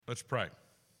Let's pray.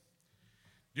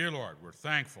 Dear Lord, we're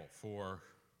thankful for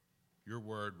your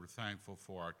word. We're thankful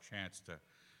for our chance to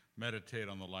meditate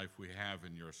on the life we have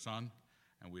in your Son,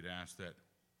 and we'd ask that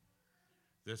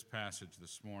this passage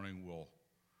this morning will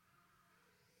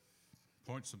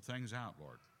point some things out,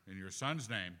 Lord. In your Son's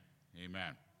name,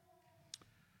 amen.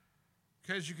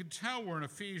 Okay, as you can tell, we're in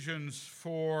Ephesians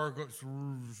 4,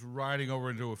 riding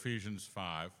over into Ephesians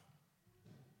 5.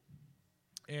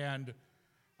 And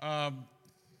let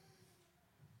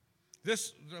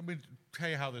me tell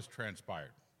you how this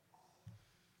transpired.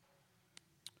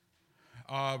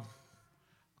 I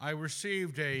was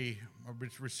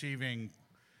receiving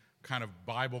kind of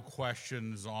Bible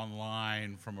questions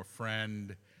online from a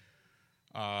friend,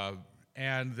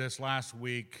 and this last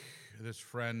week, this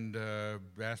friend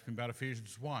asked me about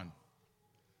Ephesians 1.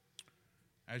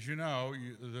 As you know,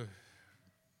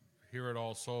 here at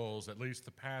All Souls, at least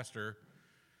the pastor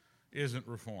isn't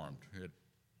reformed,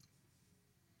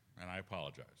 and I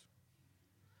apologize.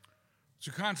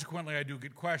 So consequently, I do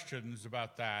get questions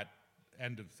about that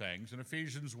end of things, and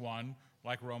Ephesians 1,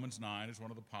 like Romans 9, is one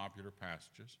of the popular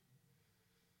passages.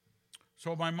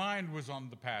 So my mind was on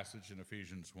the passage in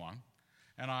Ephesians 1,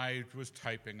 and I was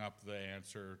typing up the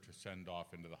answer to send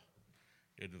off into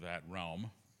that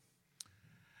realm.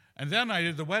 And then I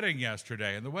did the wedding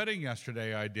yesterday, and the wedding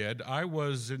yesterday I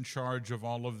was in charge of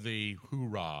all of the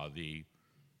hoorah, the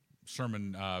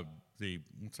sermon,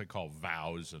 what's they call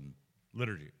vows and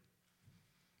liturgy.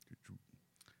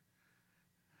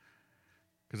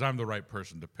 Because I'm the right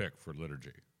person to pick for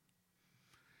liturgy.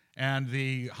 And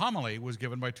the homily was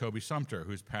given by Toby Sumter,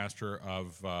 who's pastor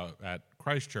at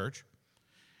Christ Church.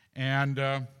 And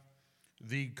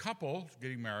the couple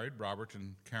getting married, Robert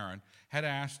and Karen, had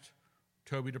asked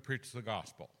Toby to preach the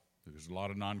gospel. There's a lot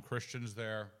of non-Christians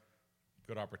there.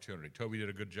 Good opportunity. Toby did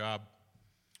a good job.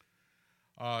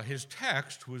 His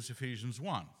text was Ephesians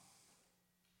 1.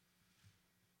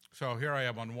 So here I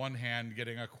am on one hand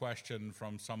getting a question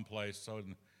from someplace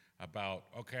about,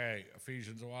 okay,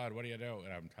 Ephesians 1, what do you do?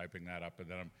 And I'm typing that up, and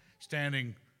then I'm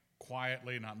standing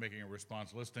quietly, not making a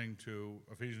response, listening to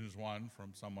Ephesians 1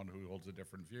 from someone who holds a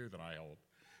different view than I hold.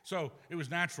 So it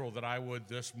was natural that I would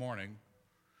this morning,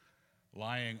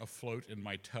 lying afloat in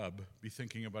my tub, be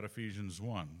thinking about Ephesians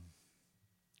 1.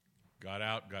 Got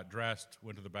out, got dressed,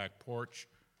 went to the back porch,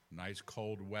 nice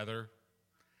cold weather,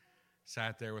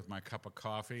 sat there with my cup of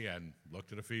coffee and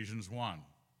looked at Ephesians 1.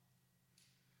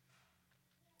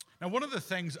 Now, one of the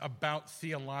things about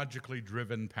theologically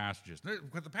driven passages,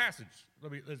 with the passage,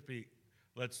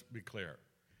 let's be clear.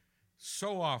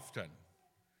 So often,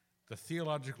 the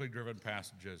theologically driven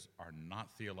passages are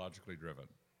not theologically driven.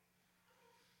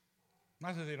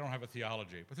 Not that they don't have a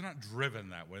theology, but they're not driven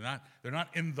that way. They're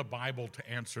not in the Bible to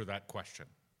answer that question.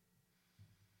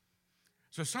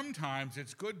 So sometimes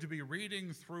it's good to be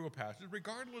reading through a passage,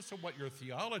 regardless of what your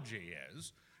theology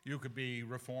is. You could be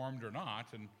reformed or not,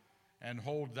 and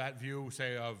hold that view,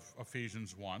 say, of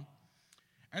Ephesians 1,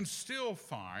 and still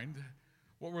find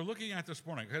what we're looking at this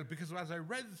morning. Because as I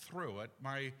read through it,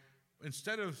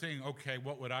 instead of saying, okay,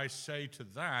 what would I say to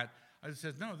that, I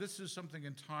said, no, this is something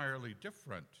entirely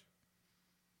different.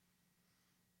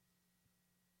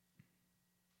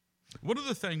 One of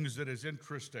the things that is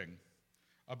interesting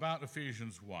about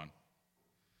Ephesians 1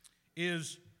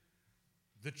 is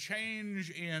the change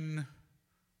in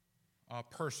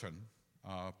person,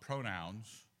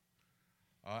 pronouns,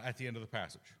 at the end of the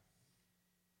passage.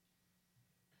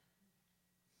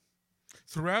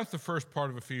 Throughout the first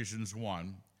part of Ephesians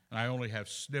 1, and I only have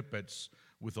snippets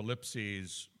with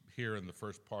ellipses here in the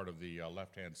first part of the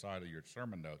left-hand side of your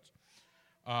sermon notes,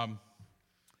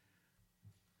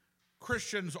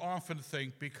 Christians often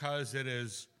think because it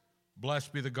is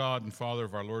blessed be the God and Father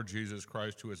of our Lord Jesus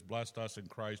Christ, who has blessed us in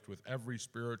Christ with every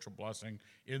spiritual blessing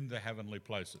in the heavenly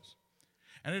places.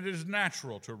 And it is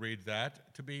natural to read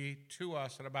that to be to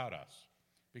us and about us,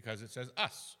 because it says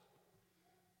us,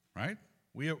 right?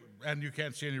 And you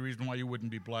can't see any reason why you wouldn't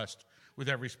be blessed with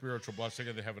every spiritual blessing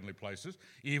in the heavenly places,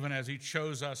 even as he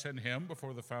chose us in him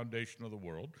before the foundation of the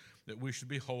world, that we should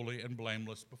be holy and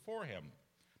blameless before him.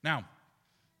 Now,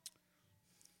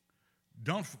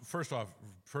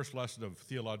 first lesson of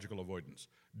theological avoidance,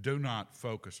 do not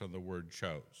focus on the word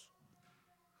chose.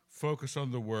 Focus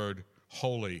on the word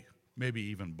holy, maybe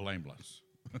even blameless.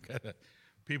 Okay?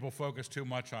 People focus too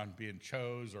much on being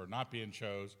chose or not being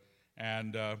chose,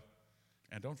 and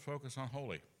don't focus on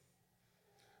holy.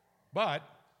 But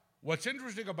what's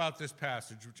interesting about this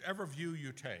passage, whichever view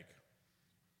you take,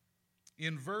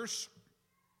 in verse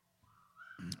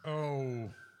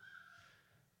 12,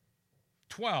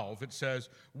 12, it says,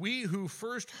 "We who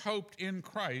first hoped in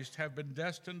Christ have been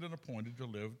destined and appointed to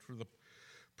live for the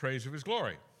praise of his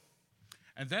glory."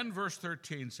 And then verse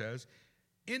 13 says,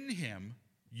 "In him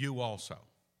you also."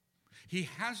 He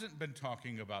hasn't been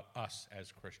talking about us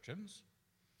as Christians.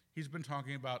 He's been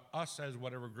talking about us as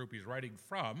whatever group he's writing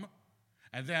from,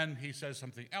 and then he says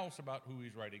something else about who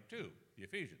he's writing to, the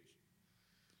Ephesians.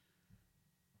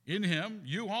 "In him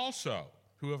you also,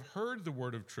 who have heard the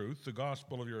word of truth, the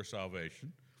gospel of your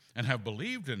salvation, and have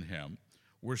believed in him,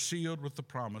 were sealed with the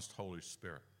promised Holy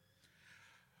Spirit."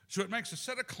 So it makes a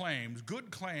set of claims,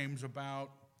 good claims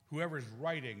about whoever's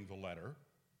writing the letter,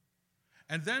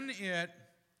 and then it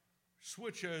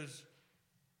switches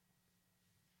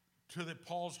to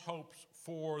Paul's hopes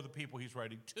for the people he's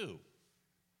writing to.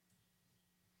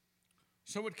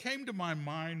 So what came to my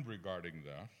mind regarding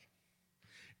this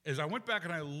is I went back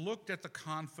and I looked at the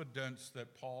confidence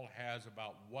that Paul has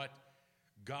about what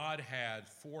God had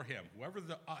for him, whoever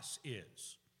the us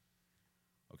is.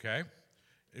 Okay?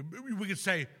 We could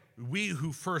say, "We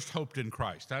who first hoped in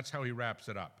Christ." That's how he wraps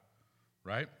it up,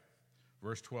 right?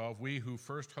 Verse 12, "We who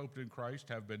first hoped in Christ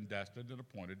have been destined and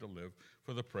appointed to live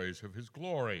for the praise of his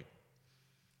glory."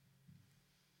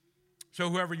 So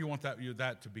whoever you want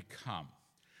that to become.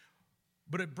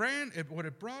 But what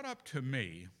it brought up to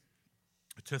me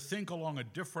to think along a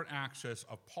different axis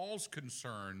of Paul's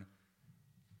concern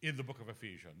in the book of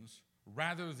Ephesians,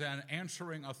 rather than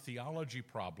answering a theology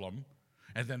problem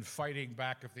and then fighting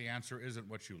back if the answer isn't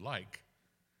what you like.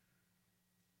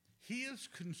 He is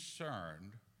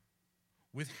concerned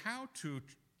with how to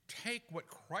take what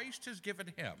Christ has given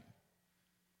him,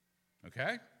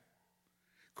 okay?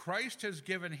 Christ has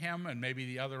given him, and maybe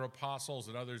the other apostles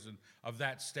and others of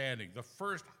that standing,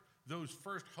 those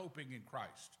first hoping in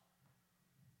Christ.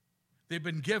 They've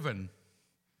been given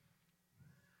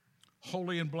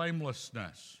holy and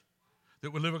blamelessness,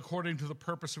 that would live according to the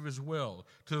purpose of his will,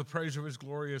 to the praise of his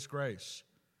glorious grace.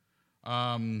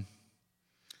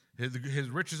 His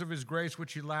riches of his grace,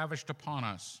 which he lavished upon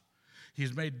us.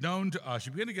 He's made known to us.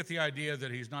 You begin to get the idea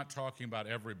that he's not talking about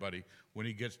everybody when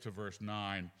he gets to verse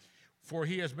 9. "For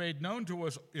he has made known to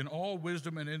us in all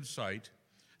wisdom and insight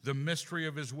the mystery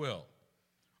of his will,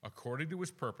 according to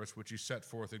his purpose, which he set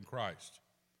forth in Christ."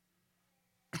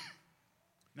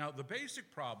 Now, the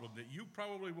basic problem that you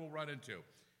probably will run into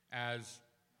as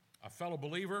a fellow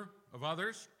believer of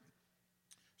others,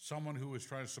 someone who is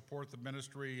trying to support the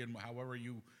ministry and however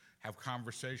you have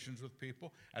conversations with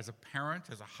people, as a parent,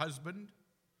 as a husband,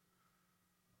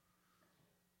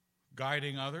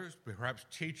 guiding others, perhaps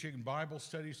teaching Bible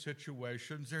study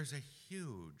situations, there's a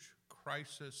huge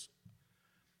crisis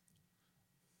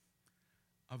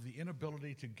of the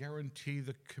inability to guarantee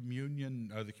the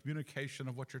communication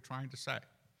of what you're trying to say.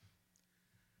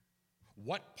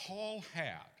 What Paul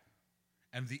had,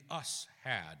 and the us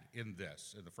had in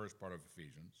the first part of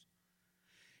Ephesians,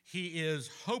 he is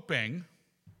hoping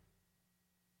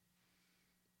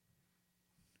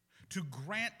to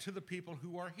grant to the people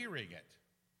who are hearing it.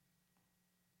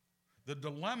 The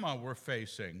dilemma we're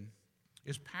facing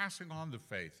is passing on the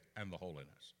faith and the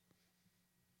holiness.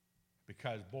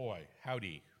 Because, boy,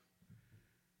 howdy.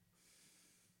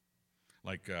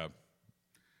 Like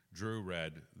Drew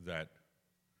read that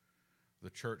the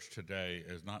church today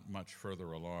is not much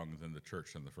further along than the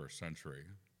church in the first century,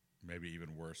 maybe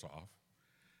even worse off,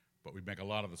 but we make a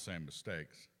lot of the same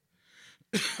mistakes.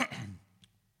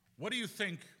 What do you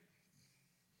think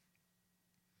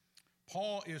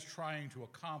Paul is trying to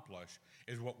accomplish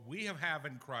is what we have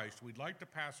in Christ we'd like to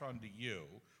pass on to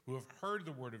you who have heard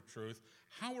the word of truth.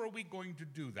 How are we going to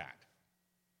do that?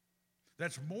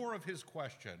 That's more of his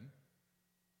question,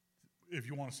 if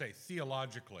you want to say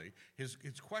theologically. His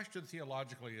question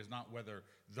theologically is not whether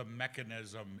the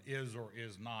mechanism is or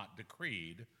is not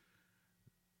decreed.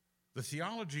 The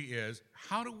theology is,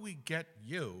 how do we get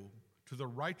you to the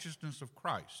righteousness of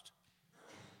Christ?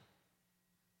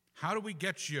 How do we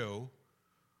get you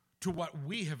to what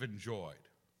we have enjoyed?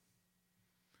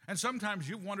 And sometimes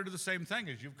you've wanted to do the same thing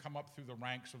as you've come up through the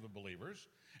ranks of the believers,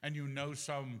 and you know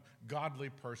some godly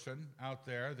person out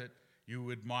there that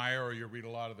you admire, or you read a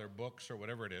lot of their books or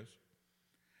whatever it is,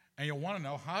 and you want to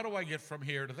know, how do I get from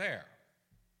here to there?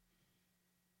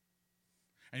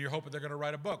 And you're hoping they're going to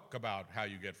write a book about how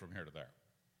you get from here to there.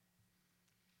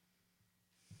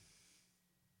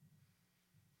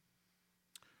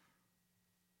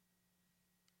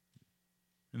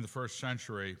 In the first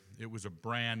century, it was a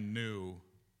brand new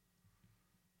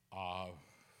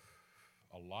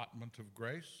allotment of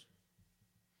grace.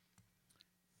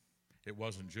 It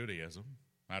wasn't Judaism.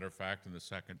 Matter of fact, in the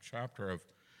second chapter of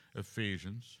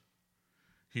Ephesians,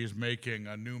 He is making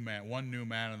a new man, one new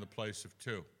man in the place of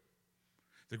two.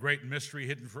 The great mystery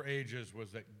hidden for ages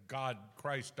was that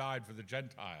Christ died for the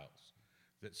Gentiles,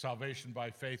 that salvation by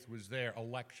faith was there,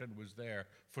 election was there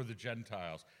for the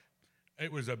Gentiles.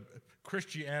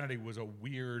 Christianity was a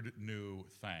weird new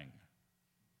thing.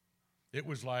 It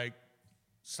was like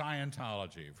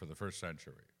Scientology for the first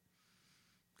century.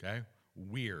 Okay?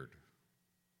 Weird.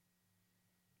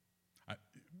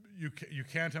 You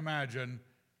can't imagine,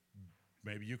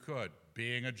 maybe you could,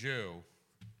 being a Jew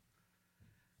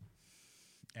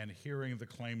and hearing the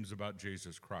claims about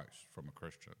Jesus Christ from a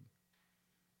Christian.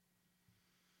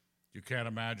 You can't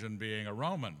imagine being a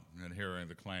Roman and hearing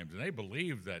the claims. And they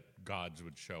believed that gods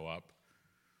would show up.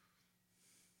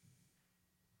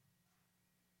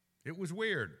 It was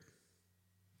weird.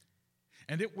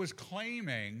 And it was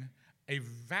claiming a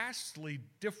vastly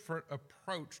different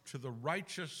approach to the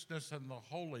righteousness and the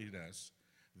holiness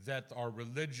that our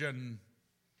religion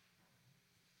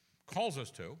calls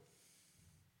us to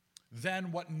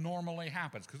than what normally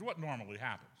happens. Because what normally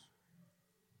happens?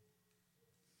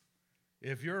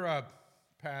 If you're a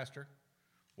pastor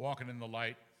walking in the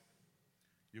light,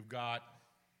 you've got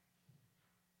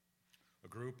a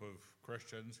group of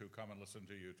Christians who come and listen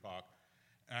to you talk,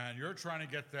 and you're trying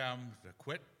to get them to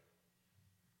quit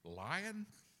lying,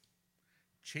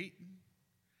 cheating,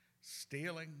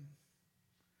 stealing.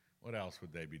 What else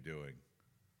would they be doing?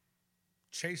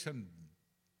 Chasing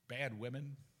bad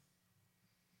women,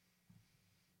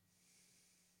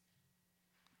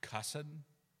 cussing.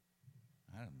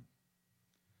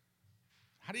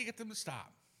 How do you get them to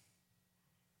stop?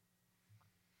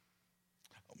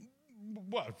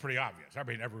 Well, it's pretty obvious. I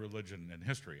mean, every religion in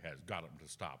history has got them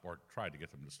to stop or tried to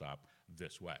get them to stop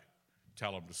this way.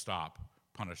 Tell them to stop,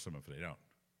 punish them if they don't.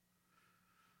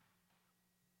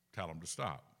 Tell them to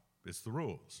stop. It's the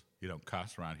rules. You don't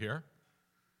cuss around here.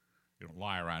 You don't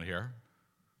lie around here.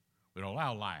 We don't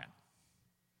allow lying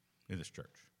in this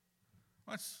church.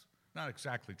 Well, that's not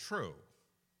exactly true.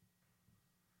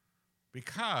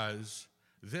 Because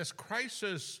this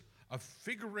crisis of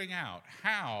figuring out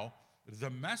how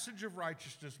the message of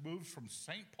righteousness moves from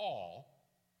St. Paul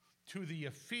to the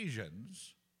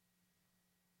Ephesians,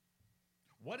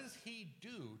 what does he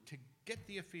do to get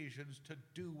the Ephesians to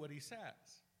do what he says?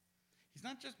 He's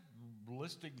not just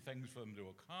listing things for them to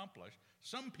accomplish.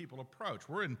 Some people approach.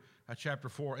 We're in chapter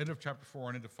 4, end of chapter 4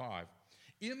 and into 5,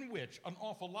 in which an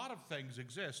awful lot of things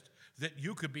exist that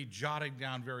you could be jotting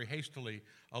down very hastily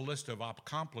a list of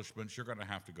accomplishments you're going to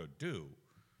have to go do.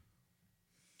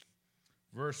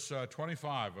 Verse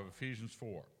 25 of Ephesians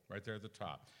 4, right there at the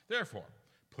top. Therefore,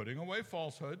 putting away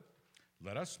falsehood,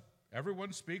 let us,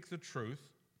 everyone, speak the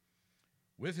truth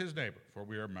with his neighbor, for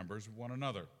we are members of one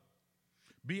another.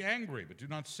 Be angry, but do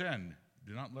not sin.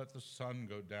 Do not let the sun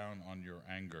go down on your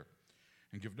anger,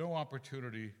 and give no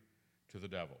opportunity to the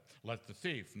devil. Let the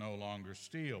thief no longer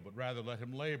steal, but rather let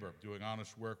him labor, doing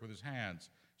honest work with his hands,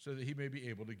 so that he may be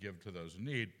able to give to those in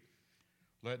need.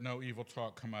 Let no evil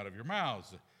talk come out of your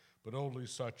mouths, but only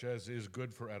such as is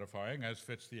good for edifying, as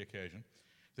fits the occasion,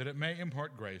 that it may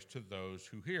impart grace to those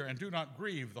who hear. And do not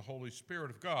grieve the Holy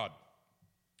Spirit of God,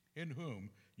 in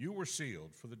whom you were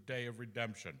sealed for the day of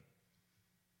redemption.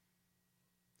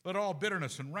 Let all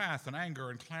bitterness and wrath and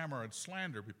anger and clamor and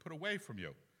slander be put away from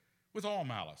you, with all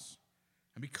malice,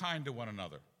 and be kind to one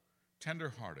another,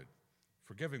 tender-hearted,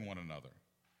 forgiving one another,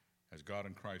 as God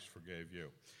in Christ forgave you.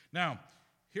 Now,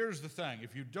 here's the thing.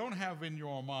 If you don't have in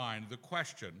your mind the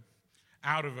question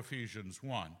out of Ephesians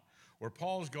 1, where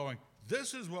Paul's going,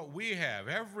 this is what we have,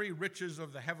 every riches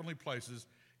of the heavenly places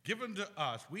given to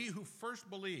us, we who first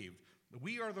believed,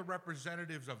 we are the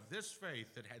representatives of this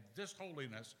faith that had this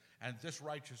holiness and this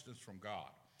righteousness from God.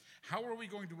 How are we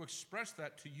going to express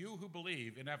that to you who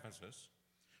believe in Ephesus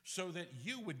so that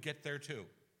you would get there too?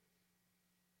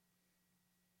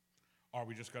 Are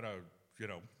we just going to,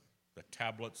 the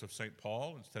tablets of St.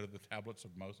 Paul instead of the tablets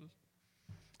of Moses?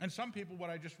 And some people, what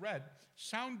I just read,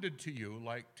 sounded to you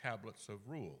like tablets of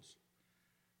rules.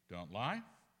 Don't lie.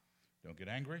 Don't get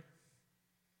angry.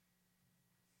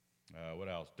 What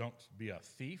else? Don't be a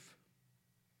thief.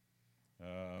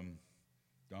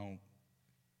 Don't,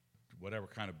 whatever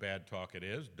kind of bad talk it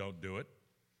is, don't do it.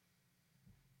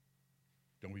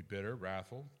 Don't be bitter,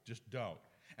 wrathful. Just don't.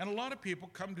 And a lot of people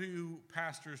come to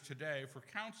pastors today for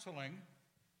counseling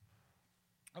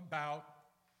about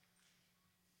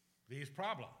these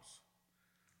problems.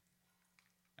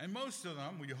 And most of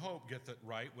them, we hope, get that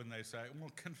right when they say,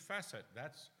 well, confess it.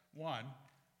 That's one.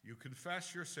 You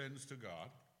confess your sins to God,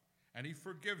 and he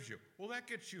forgives you. Well, that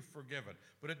gets you forgiven,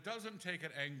 but it doesn't take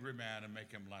an angry man and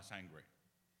make him less angry.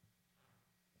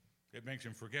 It makes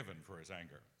him forgiven for his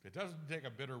anger. It doesn't take a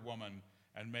bitter woman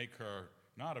and make her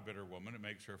not a bitter woman. It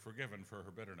makes her forgiven for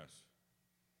her bitterness.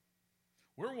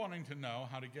 We're wanting to know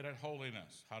how to get at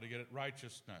holiness, how to get at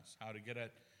righteousness, how to get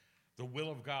at the will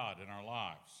of God in our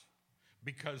lives.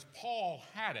 Because Paul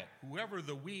had it. Whoever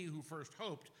the we who first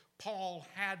hoped, Paul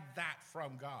had that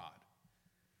from God.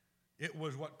 It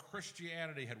was what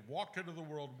Christianity had walked into the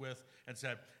world with and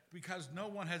said, because no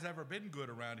one has ever been good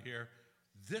around here,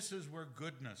 this is where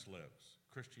goodness lives,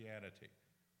 Christianity.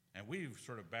 And we've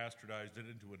sort of bastardized it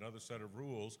into another set of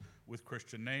rules with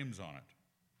Christian names on it.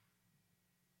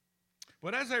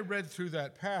 But as I read through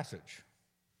that passage,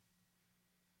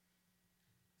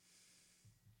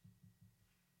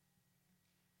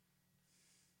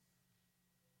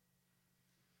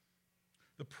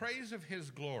 the praise of his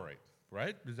glory,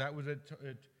 right? That was it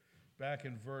back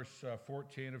in verse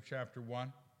 14 of chapter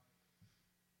 1.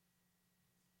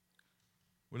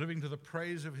 We're living to the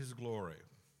praise of his glory.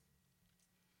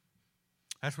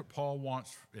 That's what Paul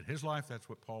wants in his life. That's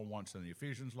what Paul wants in the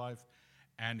Ephesians' life.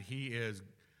 And he is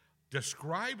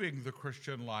describing the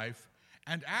Christian life.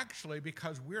 And actually,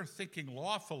 because we're thinking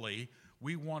lawfully,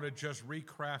 we want to just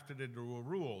recraft it into a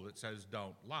rule that says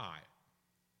don't lie.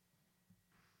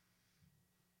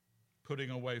 Putting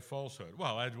away falsehood.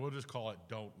 Well, we'll just call it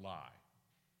don't lie.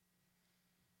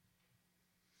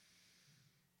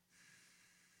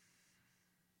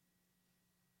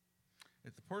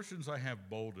 It's the portions I have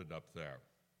bolded up there.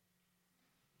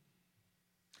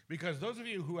 Because those of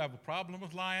you who have a problem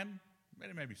with lying,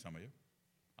 maybe some of you,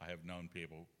 I have known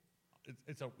people,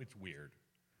 it's weird.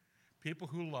 People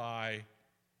who lie,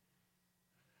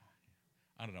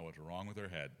 I don't know what's wrong with their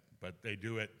head, but they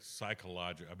do it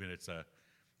psychologically. I mean, it's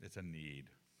a need.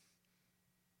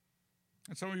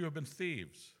 And some of you have been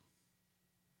thieves.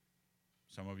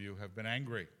 Some of you have been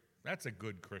angry. That's a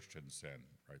good Christian sin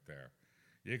right there.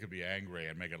 You could be angry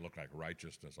and make it look like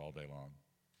righteousness all day long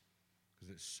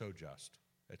because it's so just.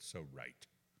 It's so right.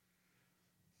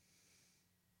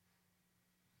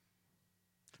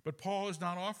 But Paul is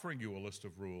not offering you a list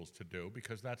of rules to do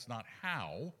because that's not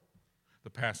how the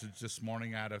passage this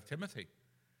morning out of Timothy.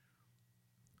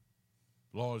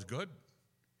 Law is good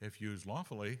if used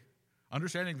lawfully.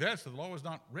 Understanding this, that the law was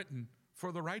not written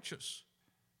for the righteous,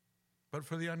 but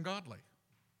for the ungodly.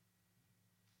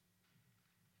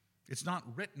 It's not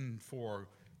written for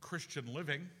Christian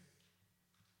living.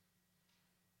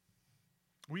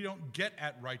 We don't get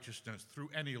at righteousness through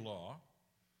any law.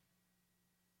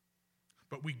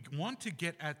 But we want to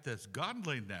get at this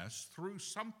godliness through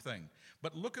something.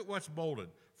 But look at what's bolded.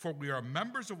 For we are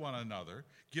members of one another,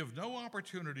 give no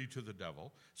opportunity to the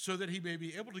devil, so that he may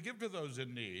be able to give to those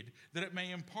in need, that it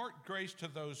may impart grace to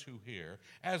those who hear,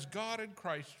 as God in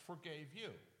Christ forgave you.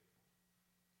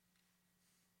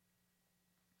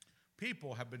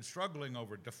 People have been struggling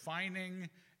over defining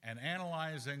and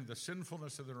analyzing the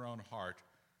sinfulness of their own heart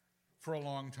for a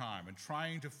long time and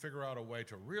trying to figure out a way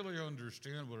to really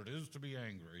understand what it is to be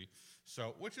angry,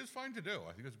 which is fine to do.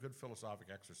 I think it's a good philosophic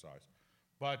exercise.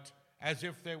 But as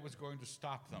if that was going to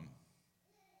stop them.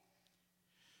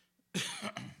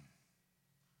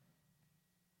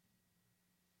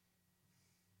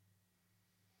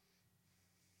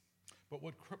 But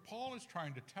what Paul is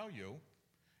trying to tell you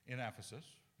in Ephesus,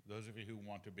 those of you who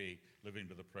want to be living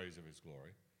to the praise of his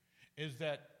glory, is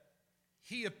that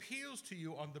he appeals to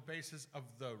you on the basis of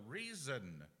the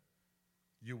reason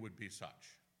you would be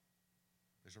such.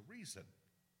 There's a reason.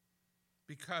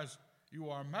 Because you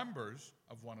are members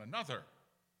of one another.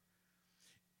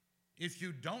 If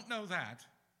you don't know that,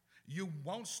 you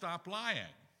won't stop lying.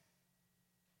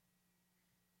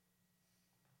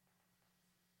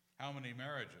 How many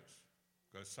marriages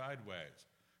go sideways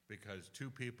because two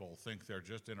people think they're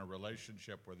just in a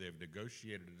relationship where they've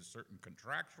negotiated a certain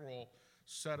contractual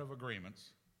set of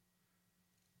agreements?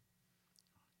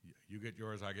 You get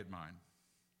yours, I get mine.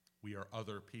 We are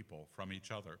other people from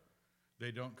each other.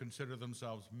 They don't consider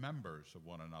themselves members of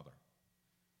one another.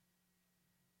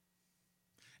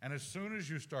 And as soon as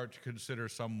you start to consider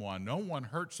someone, no one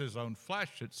hurts his own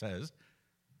flesh, it says.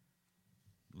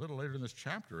 A little later in this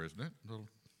chapter, isn't it?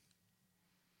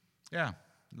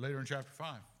 Later in chapter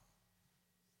 5.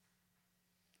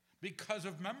 Because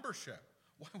of membership.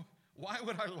 Why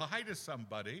would I lie to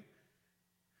somebody?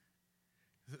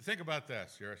 Think about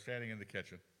this. You're standing in the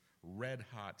kitchen, red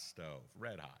hot stove,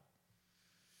 red hot.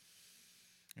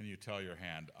 And you tell your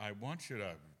hand, I want you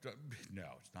to, no,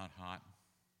 it's not hot.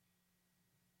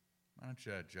 Why don't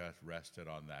you just rest it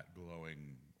on that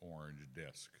glowing orange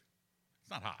disc? It's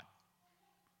not hot.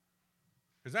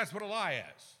 Because that's what a lie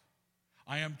is.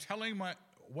 I am telling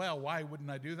why wouldn't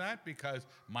I do that? Because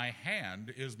my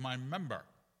hand is my member.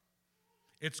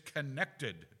 It's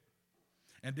connected.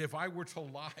 And if I were to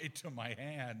lie to my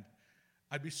hand,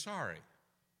 I'd be sorry.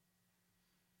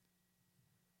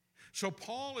 So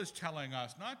Paul is telling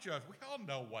us, not just, we all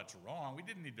know what's wrong. We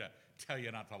didn't need to tell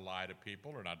you not to lie to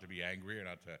people or not to be angry or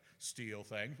not to steal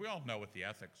things. We all know what the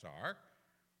ethics are.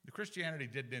 The Christianity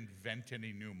didn't invent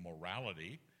any new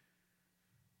morality.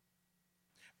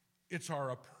 It's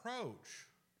our approach.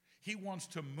 He wants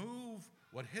to move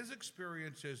what his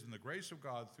experience is in the grace of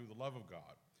God through the love of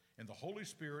God and the Holy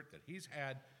Spirit that he's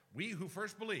had. We who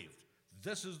first believed,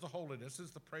 this is the holiness, this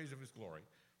is the praise of his glory.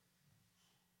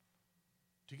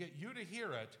 To get you to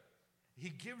hear it, he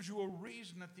gives you a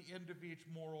reason at the end of each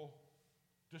moral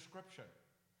description.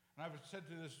 And I've said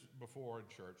to this before in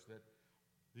church that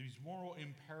these moral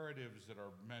imperatives that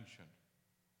are mentioned,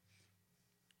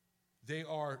 they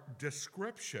are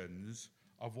descriptions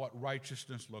of what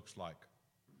righteousness looks like.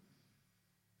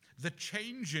 The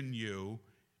change in you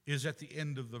is at the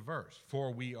end of the verse,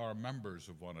 for we are members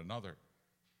of one another,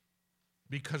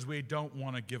 because we don't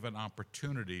want to give an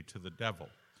opportunity to the devil.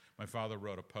 My father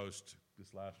wrote a post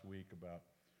this last week about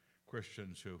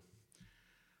Christians who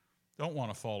don't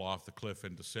want to fall off the cliff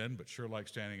into sin, but sure like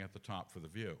standing at the top for the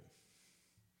view.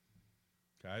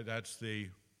 Okay,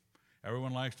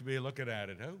 everyone likes to be looking at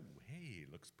it. Oh, hey,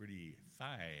 looks pretty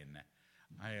fine.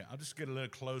 I'll just get a little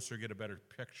closer, get a better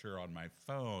picture on my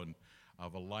phone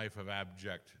of a life of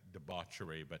abject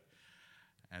debauchery,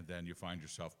 and then you find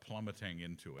yourself plummeting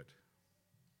into it.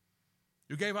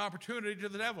 You gave opportunity to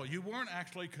the devil. You weren't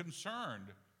actually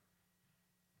concerned.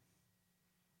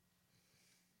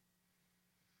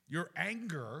 Your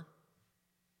anger,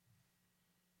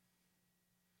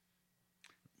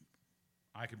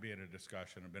 I can be in a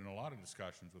discussion. I've been in a lot of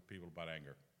discussions with people about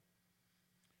anger.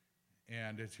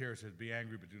 And it's here, it says, be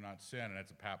angry but do not sin, and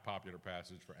that's a popular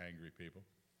passage for angry people.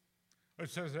 It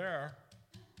says there,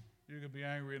 you can be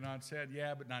angry and not sin.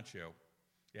 Yeah, but not you.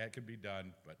 Yeah, it can be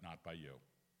done, but not by you.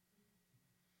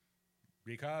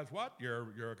 Because what?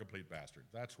 You're a complete bastard.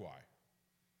 That's why.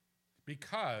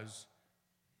 Because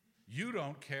you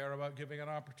don't care about giving an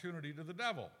opportunity to the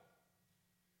devil.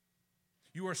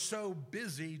 You are so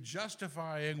busy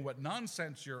justifying what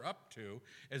nonsense you're up to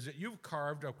as that you've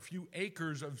carved a few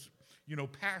acres of,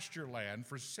 pasture land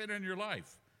for sin in your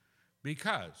life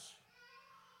because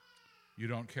you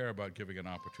don't care about giving an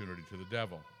opportunity to the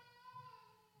devil.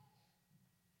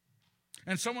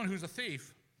 And someone who's a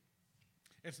thief,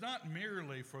 it's not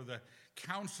merely for the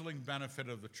counseling benefit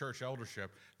of the church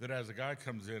eldership that as a guy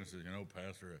comes in and says,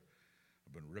 Pastor,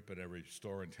 I've been ripping every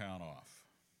store in town off.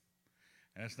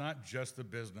 And it's not just the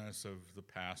business of the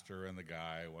pastor and the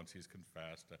guy, once he's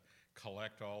confessed, to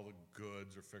collect all the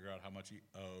goods or figure out how much he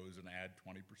owes and add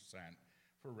 20%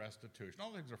 for restitution.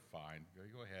 All things are fine.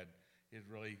 Go ahead. He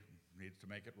really needs to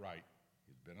make it right.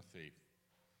 He's been a thief.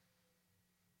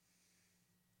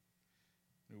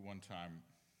 I knew one time,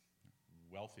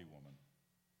 a wealthy woman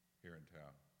here in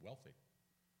town, wealthy,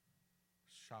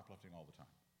 shoplifting all the time.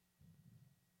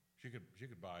 She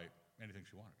could buy anything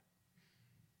she wanted.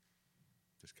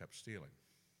 Just kept stealing.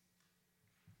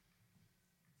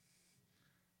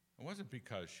 It wasn't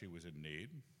because she was in need.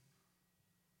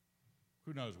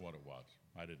 Who knows what it was?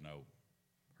 I didn't know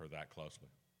her that closely.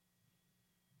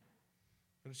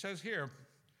 But it says here,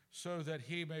 so that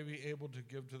he may be able to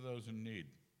give to those in need.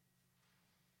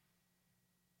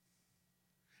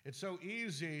 It's so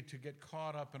easy to get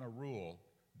caught up in a rule,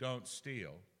 don't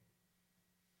steal,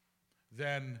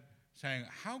 than saying,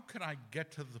 how can I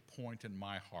get to the point in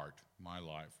my heart, my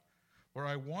life, where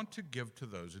I want to give to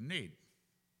those in need?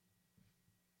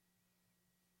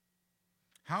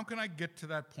 How can I get to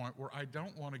that point where I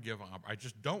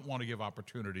just don't want to give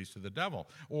opportunities to the devil?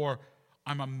 Or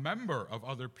I'm a member of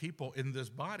other people in this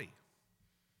body.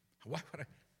 Why would I?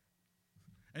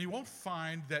 And you won't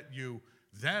find that you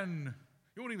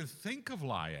won't even think of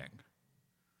lying.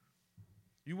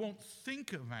 You won't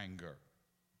think of anger.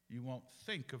 You won't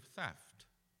think of theft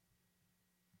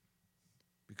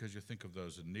because you think of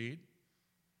those in need.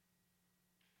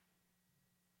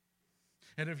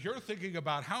 And if you're thinking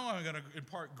about how I'm going to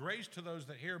impart grace to those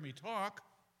that hear me talk,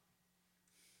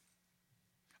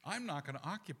 I'm not going to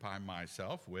occupy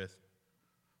myself with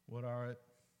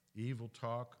evil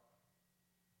talk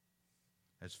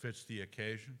as fits the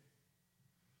occasion.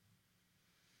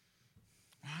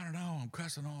 I don't know, I'm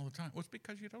cussing all the time. Well, it's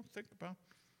because you don't think about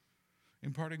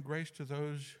imparting grace to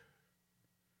those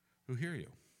who hear you.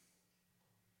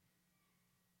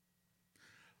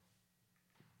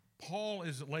 Paul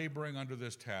is laboring under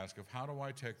this task of how do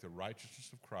I take the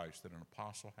righteousness of Christ that an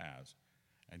apostle has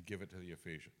and give it to the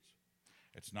Ephesians.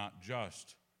 It's not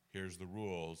just, here's the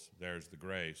rules, there's the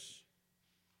grace,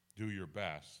 do your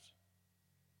best.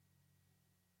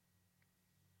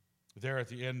 There at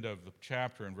the end of the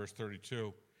chapter in verse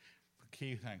 32, the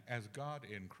key thing, as God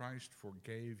in Christ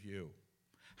forgave you.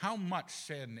 How much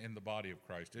sin in the body of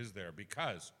Christ is there?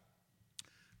 Because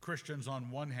Christians,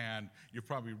 on one hand, you've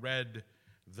probably read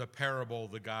the parable,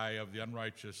 the guy of the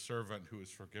unrighteous servant who is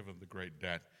forgiven the great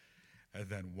debt and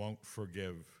then won't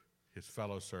forgive his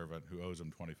fellow servant who owes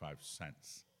him 25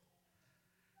 cents,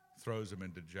 throws him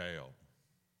into jail.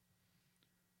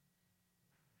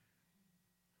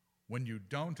 When you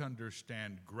don't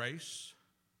understand grace,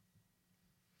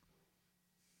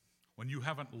 when you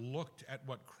haven't looked at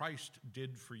what Christ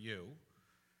did for you,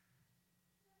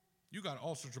 you got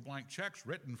all sorts of blank checks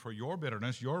written for your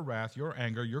bitterness, your wrath, your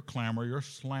anger, your clamor, your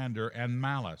slander, and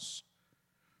malice.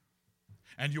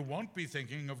 And you won't be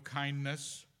thinking of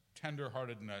kindness,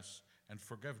 tenderheartedness, and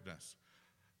forgiveness.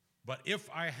 But if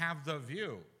I have the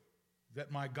view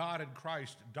that my God in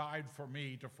Christ died for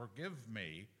me to forgive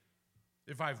me,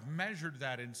 if I've measured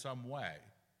that in some way,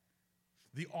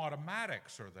 the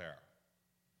automatics are there.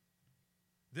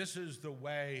 This is the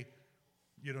way,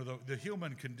 the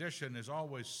human condition is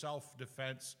always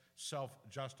self-defense,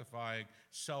 self-justifying,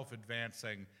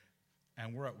 self-advancing,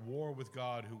 and we're at war with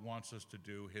God who wants us to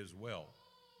do his will.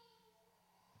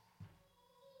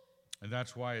 And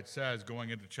that's why it says, going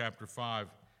into chapter 5,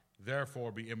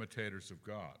 therefore be imitators of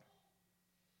God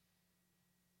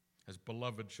as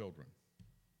beloved children.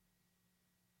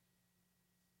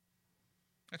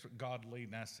 That's what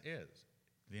godliness is,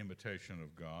 the imitation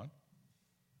of God.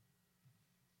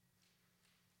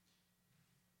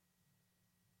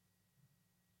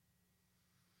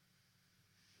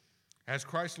 As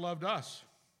Christ loved us.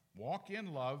 Walk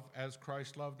in love as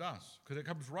Christ loved us. Because it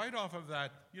comes right off of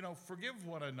that, forgive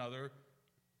one another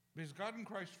because God in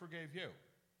Christ forgave you.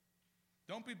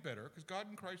 Don't be bitter because God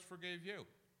in Christ forgave you.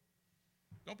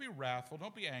 Don't be wrathful.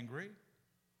 Don't be angry.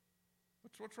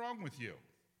 What's wrong with you?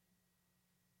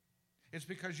 It's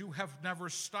because you have never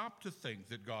stopped to think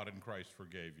that God in Christ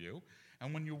forgave you.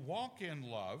 And when you walk in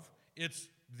love, it's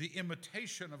the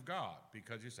imitation of God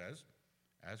because he says,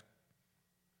 as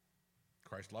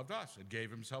Christ loved us and gave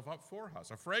himself up for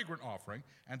us, a fragrant offering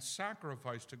and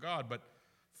sacrifice to God. But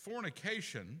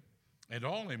fornication and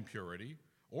all impurity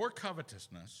or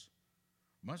covetousness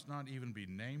must not even be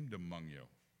named among you,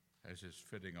 as is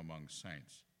fitting among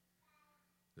saints,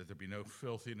 that there be no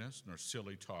filthiness, nor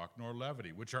silly talk, nor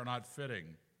levity, which are not fitting,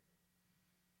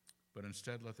 but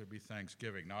instead let there be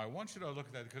thanksgiving. Now, I want you to look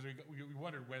at that because we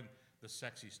wondered when the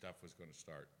sexy stuff was going to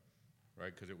start,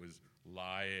 right? Because it was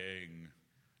lying,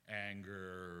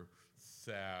 anger,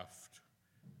 theft,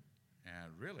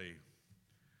 and really,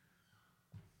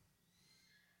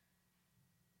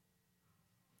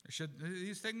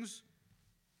 these things,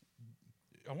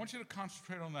 I want you to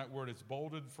concentrate on that word. It's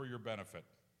bolded for your benefit.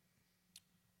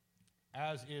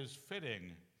 As is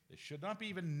fitting. It should not be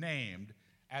even named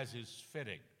as is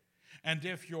fitting. And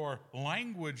if your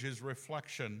language is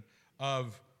reflection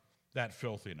of that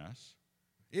filthiness,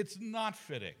 it's not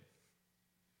fitting.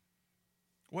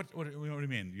 What do you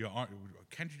mean?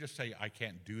 Can't you just say, I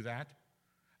can't do that?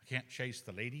 I can't chase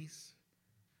the ladies?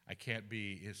 I can't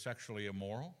be sexually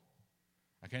immoral?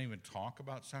 I can't even talk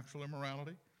about sexual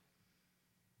immorality?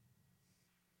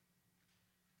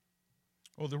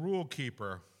 Well, the rule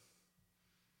keeper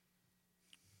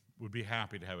would be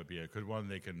happy to have it be it, because one,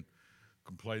 they can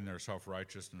complain their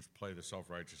self-righteousness, play the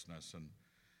self-righteousness,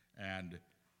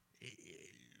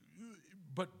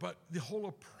 but the whole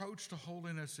approach to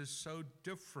holiness is so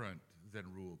different than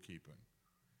rule keeping.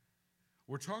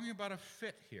 We're talking about a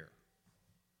fit here.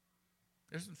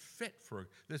 It isn't fit for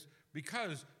this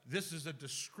because this is a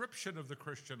description of the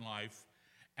Christian life,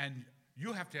 and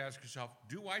you have to ask yourself,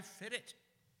 do I fit it?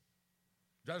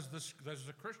 Does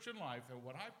the Christian life and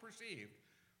what I've perceived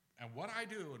and what I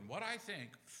do and what I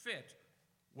think fit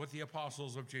what the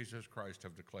apostles of Jesus Christ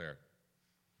have declared?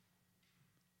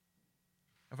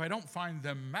 If I don't find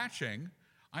them matching,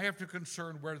 I have to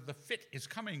concern where the fit is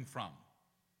coming from.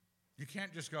 You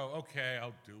can't just go, okay,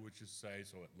 I'll do what you say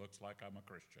so it looks like I'm a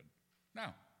Christian. No,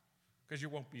 because you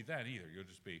won't be that either. You'll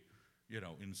just be,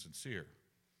 insincere.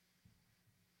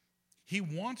 He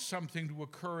wants something to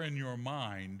occur in your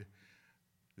mind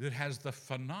that has the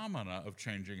phenomena of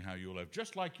changing how you live.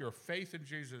 Just like your faith in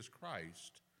Jesus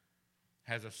Christ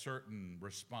has a certain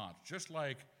response. Just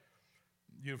like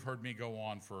you've heard me go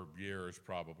on for years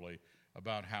probably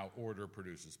about how order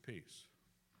produces peace.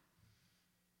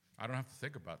 I don't have to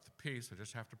think about the peace, I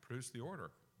just have to produce the order.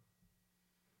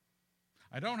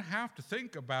 I don't have to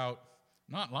think about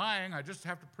not lying, I just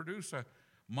have to produce a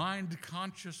mind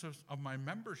conscious of my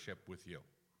membership with you.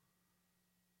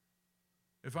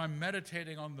 if I'm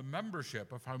meditating on the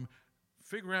membership, if I'm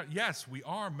figuring out, yes, we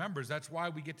are members. That's why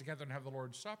we get together and have the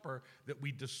Lord's Supper, that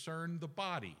we discern the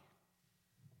body.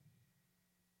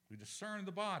 We discern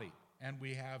the body, and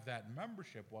we have that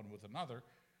membership one with another,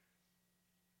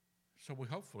 so we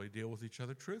hopefully deal with each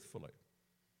other truthfully.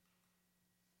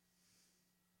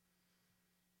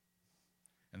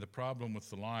 And the problem with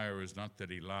the liar is not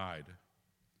that he lied,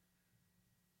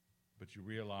 but you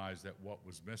realize that what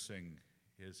was missing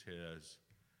is his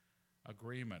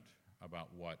agreement about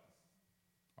what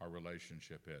our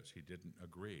relationship is. He didn't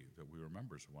agree that we were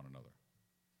members of one another.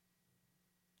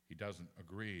 He doesn't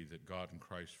agree that God in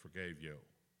Christ forgave you.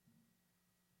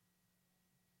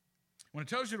 When it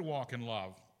tells you to walk in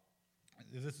love,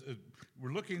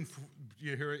 we're looking for,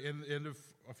 you hear in the end of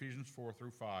Ephesians 4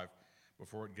 through 5,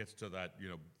 before it gets to that,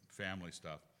 family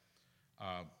stuff.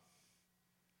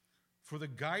 For the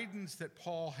guidance that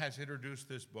Paul has introduced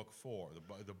this book for,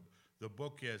 the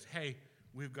book is, hey,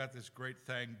 we've got this great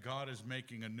thing. God is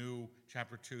making a new,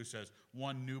 chapter 2 says,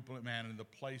 one new man in the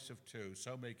place of two,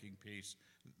 so making peace.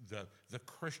 The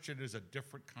Christian is a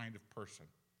different kind of person.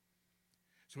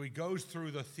 So he goes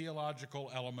through the theological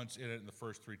elements in it in the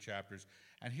first 3 chapters.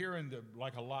 And here,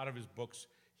 like a lot of his books,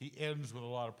 he ends with a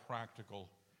lot of practical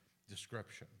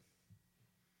description.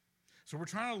 So we're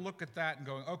trying to look at that and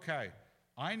going, okay,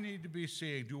 I need to be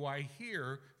seeing, do I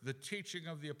hear the teaching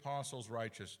of the apostles'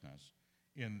 righteousness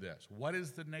in this? What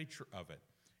is the nature of it?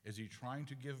 Is he trying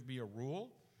to give me a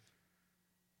rule?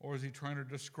 Or is he trying to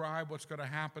describe what's going to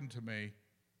happen to me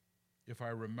if I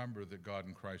remember that God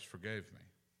in Christ forgave me?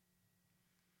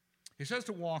 He says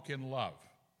to walk in love.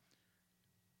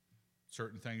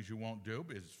 Certain things you won't do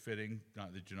is fitting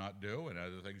that you not do, and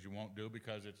other things you won't do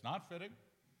because it's not fitting.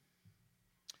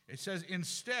 It says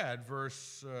instead,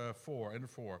 verse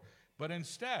 4, but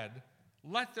instead,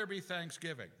 let there be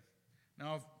thanksgiving.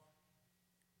 Now,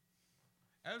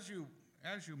 as you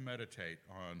meditate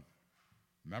on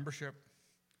membership,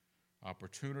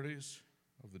 opportunities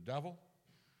of the devil,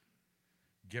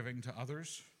 giving to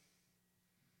others,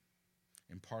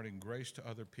 imparting grace to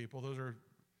other people, those are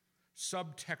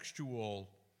subtextual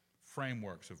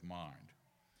frameworks of mind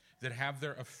that have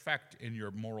their effect in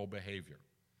your moral behavior,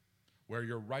 where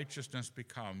your righteousness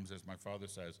becomes, as my father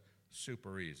says,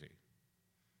 super easy.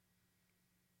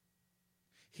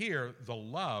 Here, the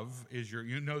love is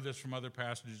you know this from other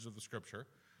passages of the Scripture,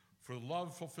 for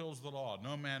love fulfills the law.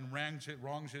 No man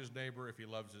wrongs his neighbor if he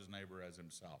loves his neighbor as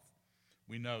himself.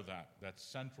 We know that. That's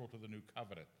central to the new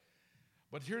covenant.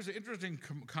 But here's an interesting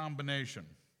combination.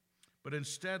 But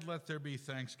instead, let there be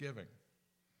thanksgiving.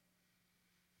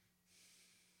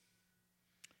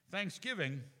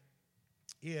 Thanksgiving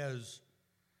is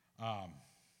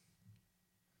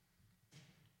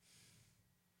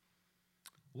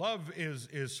love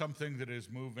is something that is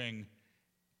moving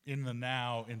in the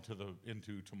now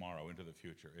into tomorrow, into the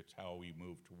future. It's how we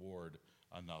move toward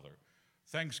another.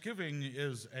 Thanksgiving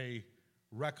is a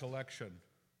recollection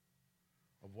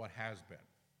of what has been.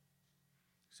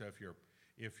 So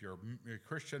if your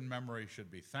Christian memory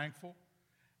should be thankful,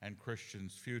 and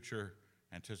Christians' future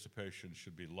anticipation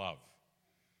should be love.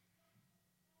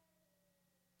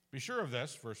 Be sure of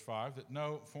this, verse 5, that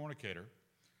no fornicator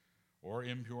or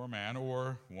impure man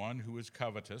or one who is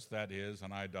covetous, that is,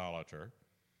 an idolater.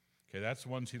 Okay, that's the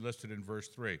ones he listed in verse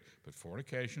 3. But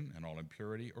fornication and all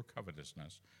impurity or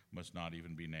covetousness must not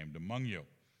even be named among you.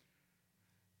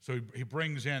 So he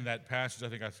brings in that passage. I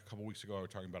think a couple weeks ago I was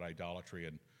talking about idolatry,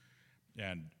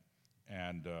 and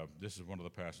this is one of the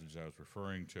passages I was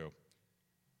referring to.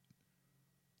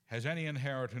 Has any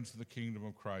inheritance in the kingdom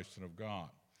of Christ and of God?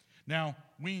 Now,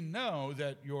 we know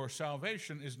that your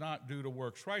salvation is not due to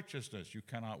works righteousness. You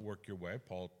cannot work your way.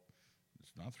 Paul,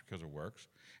 it's not because of works.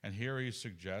 And here he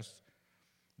suggests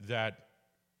that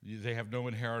they have no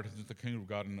inheritance in the kingdom of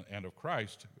God and of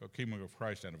Christ, or kingdom of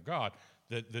Christ and of God.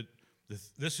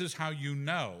 This is how you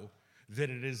know that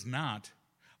it is not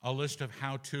a list of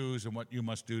how-tos and what you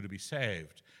must do to be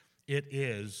saved. It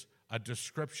is a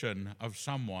description of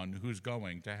someone who's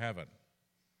going to heaven.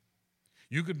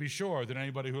 You can be sure that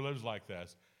anybody who lives like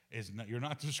this, you're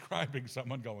not describing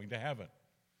someone going to heaven.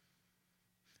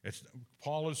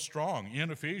 Paul is strong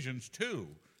in Ephesians 2,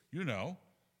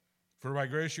 for by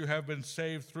grace you have been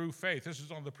saved through faith. This is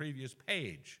on the previous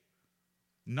page.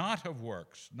 Not of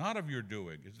works, not of your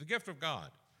doing. It's the gift of God.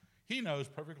 He knows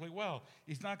perfectly well.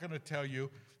 He's not going to tell you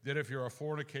that if you're a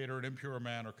fornicator, an impure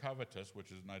man, or covetous,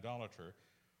 which is an idolater,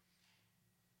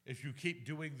 if you keep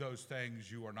doing those things,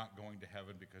 you are not going to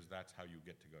heaven, because that's how you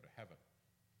get to go to heaven,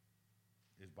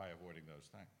 is by avoiding those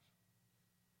things.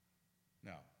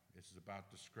 No, this is about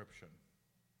description.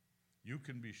 You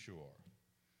can be sure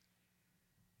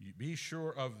Be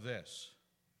sure of this.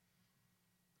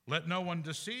 Let no one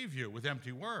deceive you with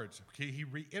empty words. He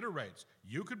reiterates,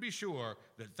 you could be sure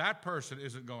that that person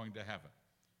isn't going to heaven.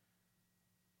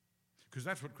 Because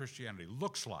that's what Christianity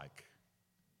looks like,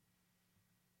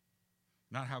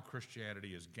 not how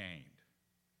Christianity is gained.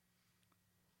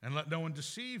 And let no one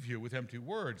deceive you with empty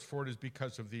words, for it is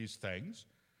because of these things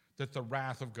that the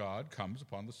wrath of God comes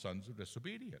upon the sons of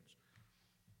disobedience.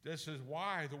 This is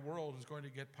why the world is going to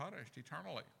get punished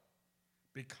eternally,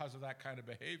 because of that kind of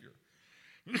behavior.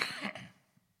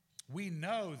 We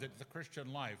know that the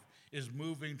Christian life is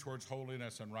moving towards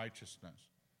holiness and righteousness.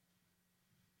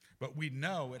 But we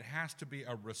know it has to be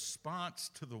a response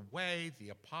to the way the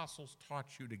apostles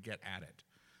taught you to get at it.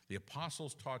 The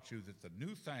apostles taught you that the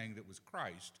new thing that was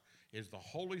Christ is the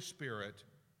Holy Spirit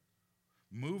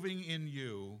moving in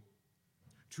you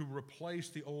to replace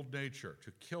the old nature,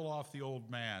 to kill off the old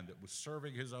man that was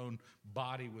serving his own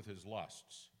body with his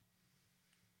lusts.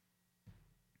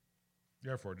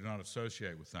 Therefore, do not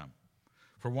associate with them.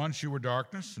 For once you were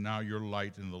darkness, and now you're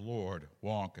light in the Lord.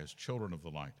 Walk as children of the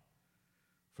light.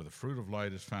 For the fruit of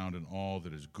light is found in all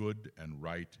that is good and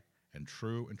right and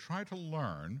true, and try to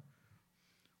learn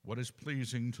what is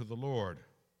pleasing to the Lord.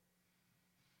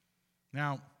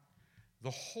 Now,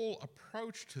 the whole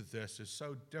approach to this is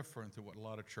so different than what a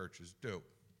lot of churches do.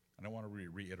 And I want to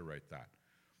reiterate that.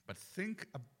 But think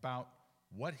about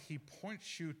what he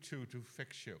points you to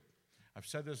fix you. I've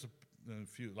said this in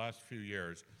the last few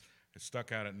years. It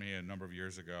stuck out at me a number of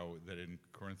years ago that in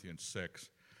Corinthians 6,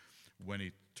 when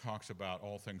he talks about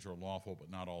all things are lawful,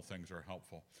 but not all things are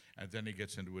helpful. And then he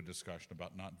gets into a discussion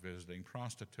about not visiting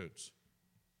prostitutes.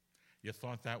 You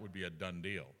thought that would be a done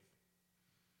deal.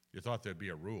 You thought there'd be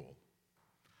a rule.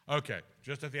 Okay,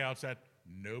 just at the outset,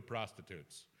 no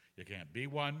prostitutes. You can't be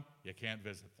one, you can't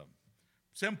visit them.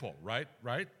 Simple, right?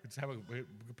 Let's we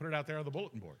put it out there on the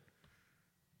bulletin board.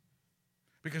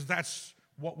 Because that's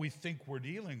what we think we're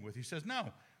dealing with. He says,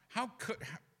 no, how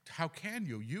can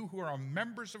you who are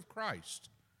members of Christ,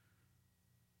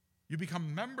 you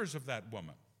become members of that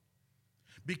woman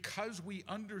because we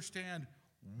understand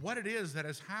what it is that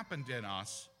has happened in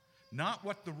us, not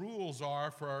what the rules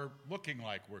are for looking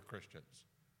like we're Christians.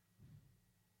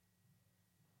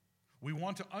 We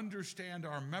want to understand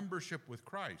our membership with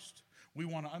Christ. We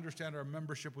want to understand our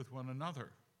membership with one another.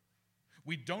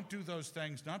 We don't do those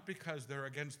things not because they're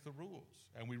against the rules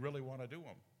and we really want to do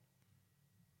them.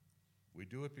 We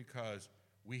do it because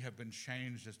we have been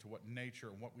changed as to what nature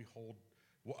and what we hold,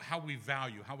 how we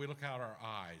value, how we look out our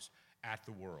eyes at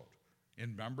the world.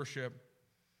 In membership,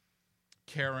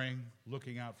 caring,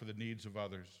 looking out for the needs of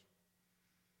others.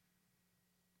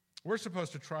 We're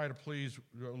supposed to try to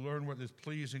learn what is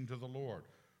pleasing to the Lord.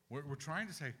 We're trying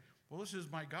to say, well, this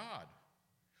is my God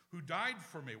who died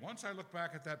for me. Once I look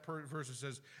back at that verse, it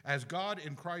says, as God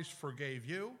in Christ forgave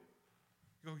you,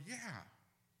 you go, yeah.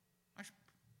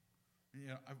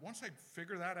 Once I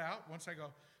figure that out, once I go,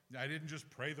 I didn't just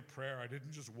pray the prayer, I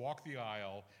didn't just walk the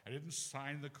aisle, I didn't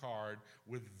sign the card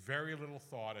with very little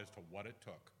thought as to what it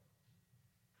took.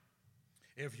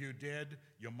 If you did,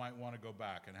 you might want to go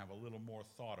back and have a little more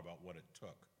thought about what it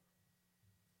took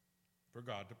for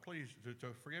God to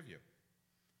forgive you.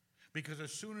 Because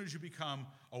as soon as you become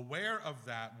aware of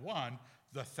that, one,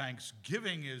 the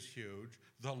thanksgiving is huge,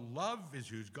 the love is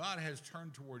huge. God has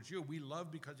turned towards you. We love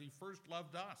because he first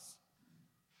loved us.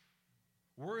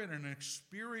 We're in an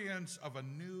experience of a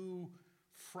new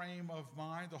frame of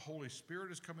mind. The Holy Spirit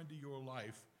has come into your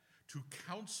life to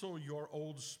counsel your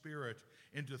old spirit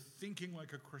into thinking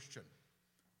like a Christian.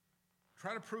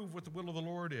 Try to prove what the will of the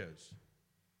Lord is.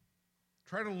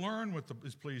 Try to learn what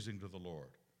is pleasing to the Lord.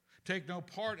 Take no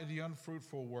part in the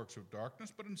unfruitful works of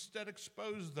darkness, but instead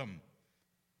expose them.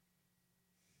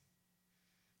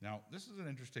 Now, this is an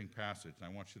interesting passage,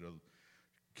 and I want you to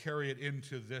carry it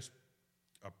into this,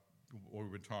 what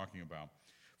we've been talking about.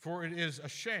 For it is a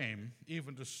shame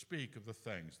even to speak of the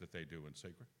things that they do in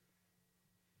secret.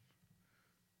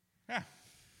 Yeah.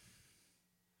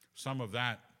 Some of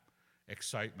that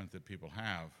excitement that people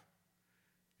have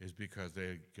is because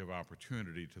they give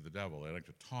opportunity to the devil. They like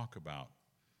to talk about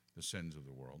the sins of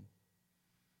the world.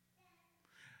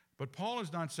 But Paul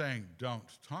is not saying don't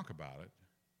talk about it.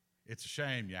 It's a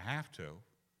shame, you have to.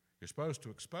 You're supposed to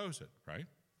expose it, right? It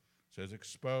says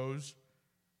expose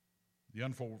the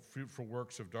unfruitful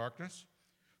works of darkness,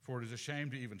 for it is a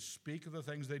shame to even speak of the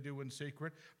things they do in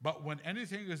secret. But when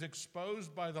anything is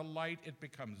exposed by the light, it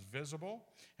becomes visible,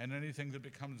 and anything that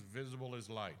becomes visible is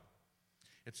light.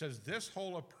 It says this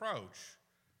whole approach,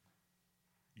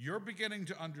 you're beginning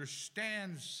to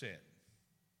understand sin,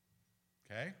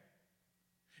 okay?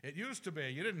 It used to be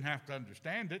you didn't have to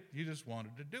understand it, you just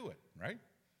wanted to do it, right?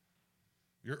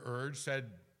 Your urge said,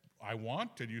 I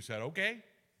want, and you said, okay.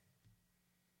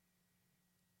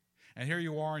 And here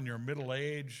you are in your middle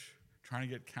age trying to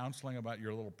get counseling about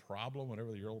your little problem,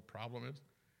 whatever your little problem is.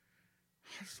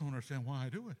 I just don't understand why I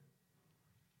do it.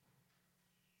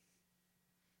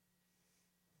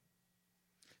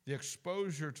 The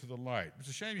exposure to the light. It's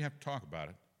a shame you have to talk about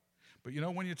it. But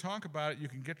when you talk about it, you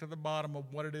can get to the bottom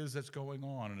of what it is that's going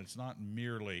on, and it's not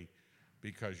merely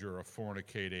because you're a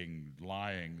fornicating,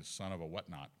 lying son of a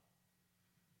whatnot.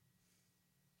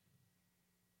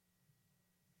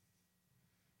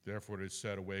 Therefore it is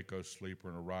said, awake, O sleeper,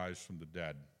 and arise from the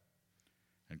dead,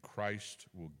 and Christ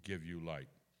will give you light.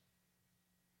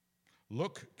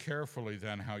 Look carefully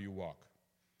then how you walk,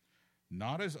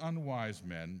 not as unwise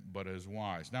men, but as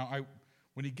wise. Now,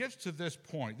 when he gets to this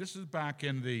point, this is back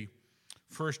in the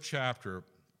first chapter,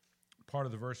 part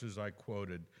of the verses I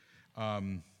quoted.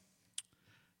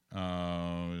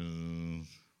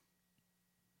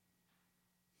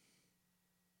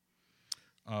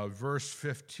 Verse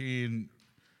 15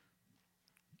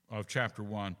 of chapter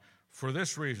 1. For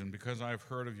this reason, because I have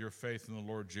heard of your faith in the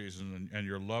Lord Jesus and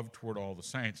your love toward all the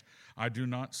saints, I do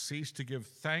not cease to give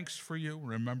thanks for you,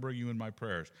 remembering you in my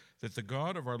prayers, that the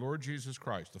God of our Lord Jesus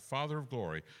Christ, the Father of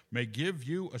glory, may give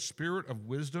you a spirit of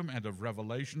wisdom and of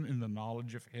revelation in the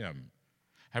knowledge of him,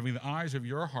 having the eyes of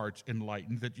your hearts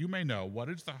enlightened, that you may know what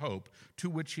is the hope to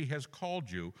which he has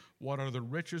called you, what are the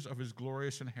riches of his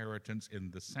glorious inheritance in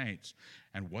the saints,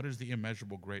 and what is the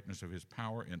immeasurable greatness of his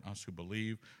power in us who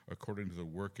believe, according to the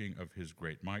working of his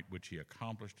great might, which he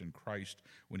accomplished in Christ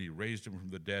when he raised him from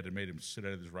the dead and made him sit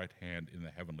at his right hand in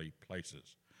the heavenly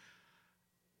places.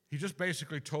 He just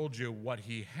basically told you what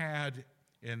he had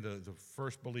in the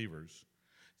first believers,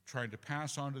 trying to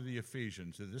pass on to the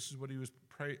Ephesians. That this is what he was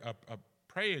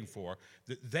praying for,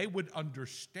 that they would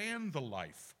understand the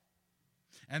life,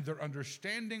 and their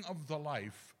understanding of the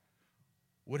life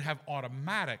would have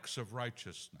automatics of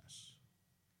righteousness.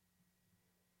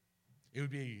 It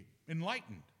would be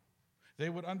enlightened. They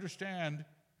would understand,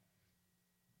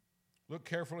 look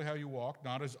carefully how you walk,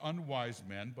 not as unwise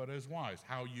men, but as wise.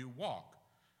 How you walk,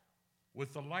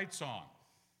 with the lights on,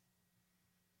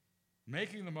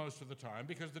 making the most of the time,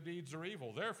 because the deeds are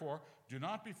evil. Therefore, do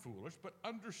not be foolish, but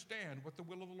understand what the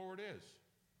will of the Lord is.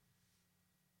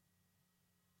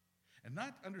 And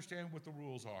not understand what the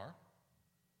rules are,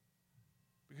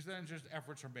 because then just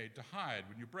efforts are made to hide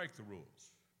when you break the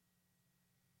rules.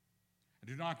 And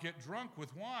do not get drunk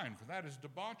with wine, for that is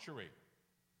debauchery,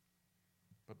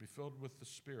 but be filled with the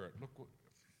Spirit. Look,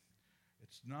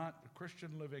 it's not,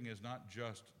 Christian living is not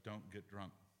just don't get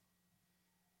drunk.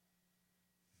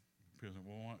 People say,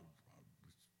 well, it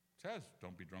says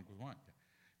don't be drunk with wine.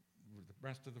 The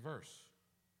rest of the verse.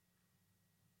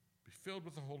 Be filled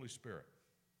with the Holy Spirit.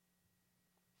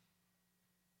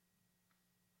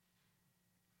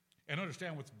 And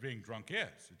understand what being drunk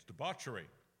is. It's debauchery.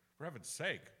 For heaven's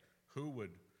sake, who would,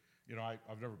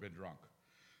 I've never been drunk.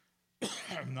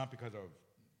 Not because of,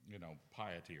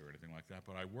 piety or anything like that,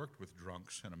 but I worked with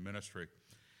drunks in a ministry,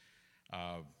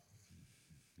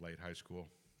 late high school.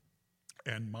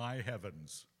 And my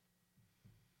heavens,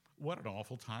 what an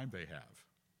awful time they have.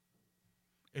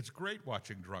 It's great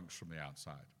watching drunks from the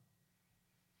outside.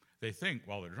 They think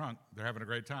while they're drunk, they're having a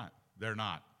great time. They're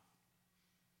not.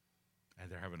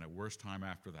 And they're having a worse time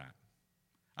after that.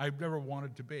 I've never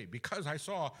wanted to be, because I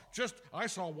saw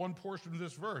one portion of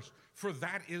this verse, for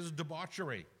that is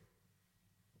debauchery.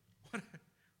 What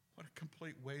a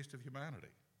complete waste of humanity.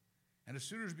 And as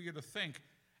soon as we begin to think,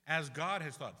 as God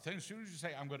has thought, as soon as you say,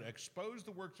 I'm going to expose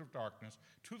the works of darkness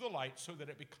to the light so that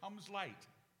it becomes light,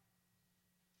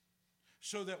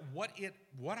 so that what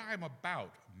I'm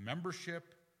about,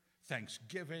 membership,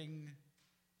 thanksgiving,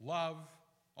 love,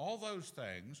 all those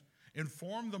things,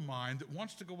 inform the mind that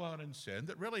wants to go out and sin,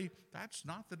 that really that's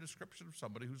not the description of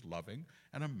somebody who's loving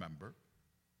and a member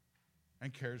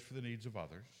and cares for the needs of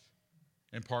others,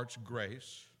 imparts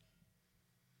grace,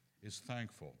 is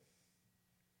thankful.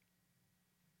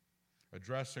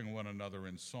 Addressing one another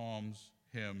in psalms,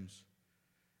 hymns,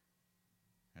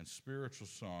 and spiritual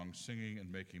songs, singing and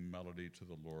making melody to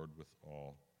the Lord with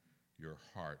all your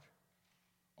heart.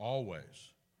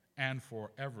 Always and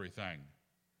for everything,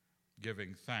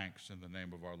 giving thanks in the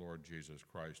name of our Lord Jesus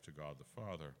Christ to God the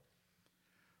Father.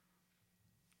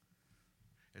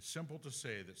 It's simple to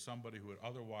say that somebody who would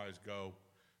otherwise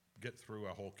get through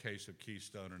a whole case of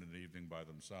Keystone in an evening by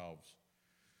themselves,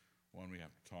 one, we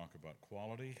have to talk about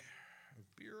quality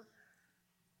of beer.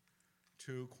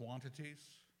 2, quantities.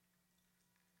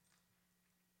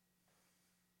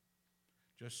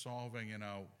 Just solving,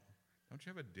 Don't you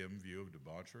have a dim view of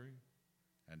debauchery?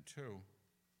 And two,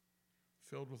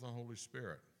 filled with the Holy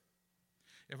Spirit.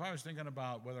 If I was thinking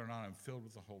about whether or not I'm filled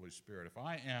with the Holy Spirit, if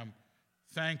I am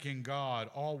thanking God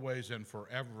always and for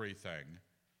everything,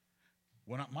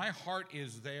 when my heart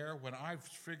is there, when I've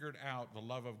figured out the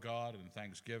love of God and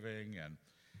thanksgiving and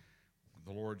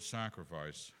the Lord's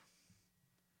sacrifice,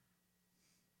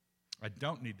 I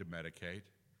don't need to medicate,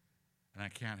 and I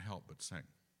can't help but sing.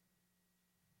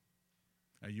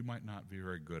 Now, you might not be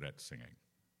very good at singing.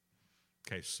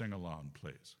 Okay, sing along,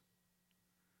 please.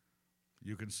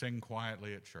 You can sing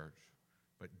quietly at church,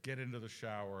 but get into the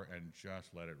shower and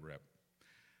just let it rip.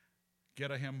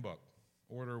 Get a hymn book.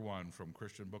 Order one from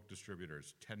Christian Book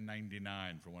Distributors,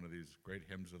 $10.99 for one of these great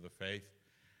hymns of the faith.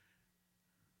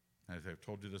 As I've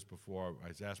told you this before, I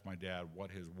asked my dad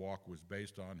what his walk was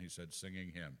based on. He said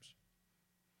singing hymns.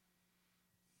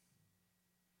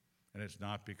 And it's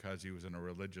not because he was in a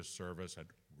religious service and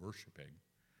worshiping.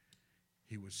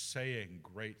 He was saying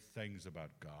great things about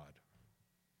God.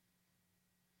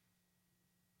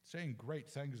 Saying great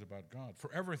things about God for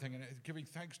everything and giving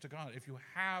thanks to God. If you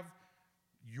have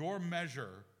your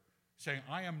measure saying,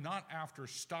 I am not after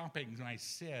stopping my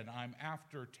sin, I'm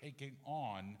after taking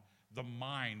on the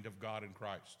mind of God in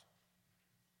Christ.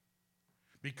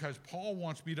 Because Paul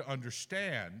wants me to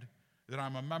understand that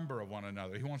I'm a member of one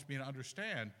another. He wants me to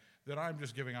understand that I'm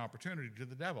just giving opportunity to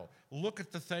the devil. Look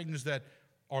at the things that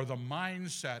are the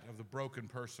mindset of the broken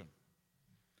person.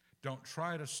 Don't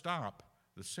try to stop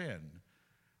the sin.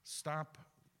 Stop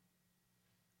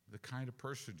the kind of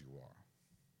person you are.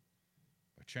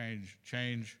 But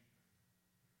change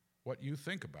what you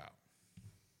think about.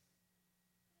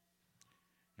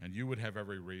 And you would have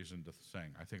every reason to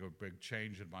sing. I think a big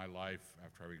change in my life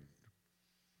after having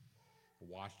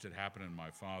watched it happen in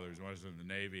my father's. When I was in the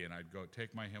Navy, and I'd go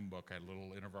take my hymn book. I had a little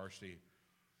InterVarsity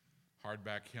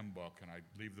hardback hymn book, and I'd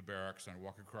leave the barracks, and I'd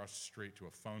walk across the street to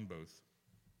a phone booth,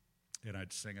 and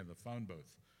I'd sing in the phone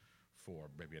booth for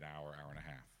maybe an hour, hour and a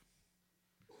half.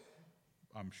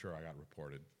 I'm sure I got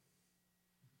reported.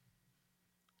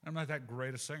 I'm not that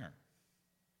great a singer.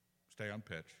 Stay on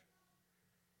pitch.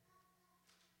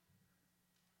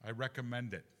 I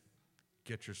recommend it.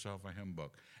 Get yourself a hymn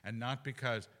book. And not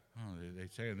because, they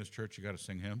say in this church you got to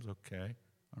sing hymns. Okay,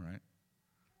 all right.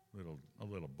 A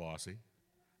little bossy.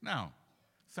 No,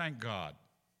 thank God.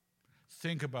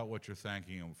 Think about what you're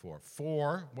thanking Him for.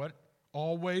 For what?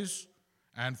 Always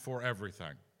and for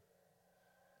everything.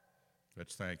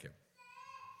 Let's thank Him.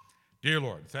 Dear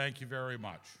Lord, thank you very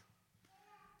much.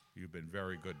 You've been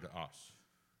very good to us.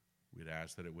 We'd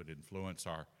ask that it would influence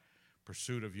our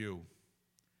pursuit of you,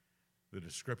 the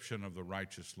description of the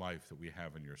righteous life that we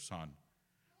have in your Son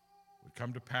would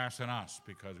come to pass in us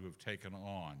because we've taken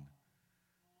on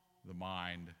the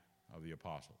mind of the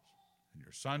apostles. In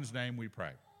your Son's name we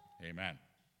pray. Amen.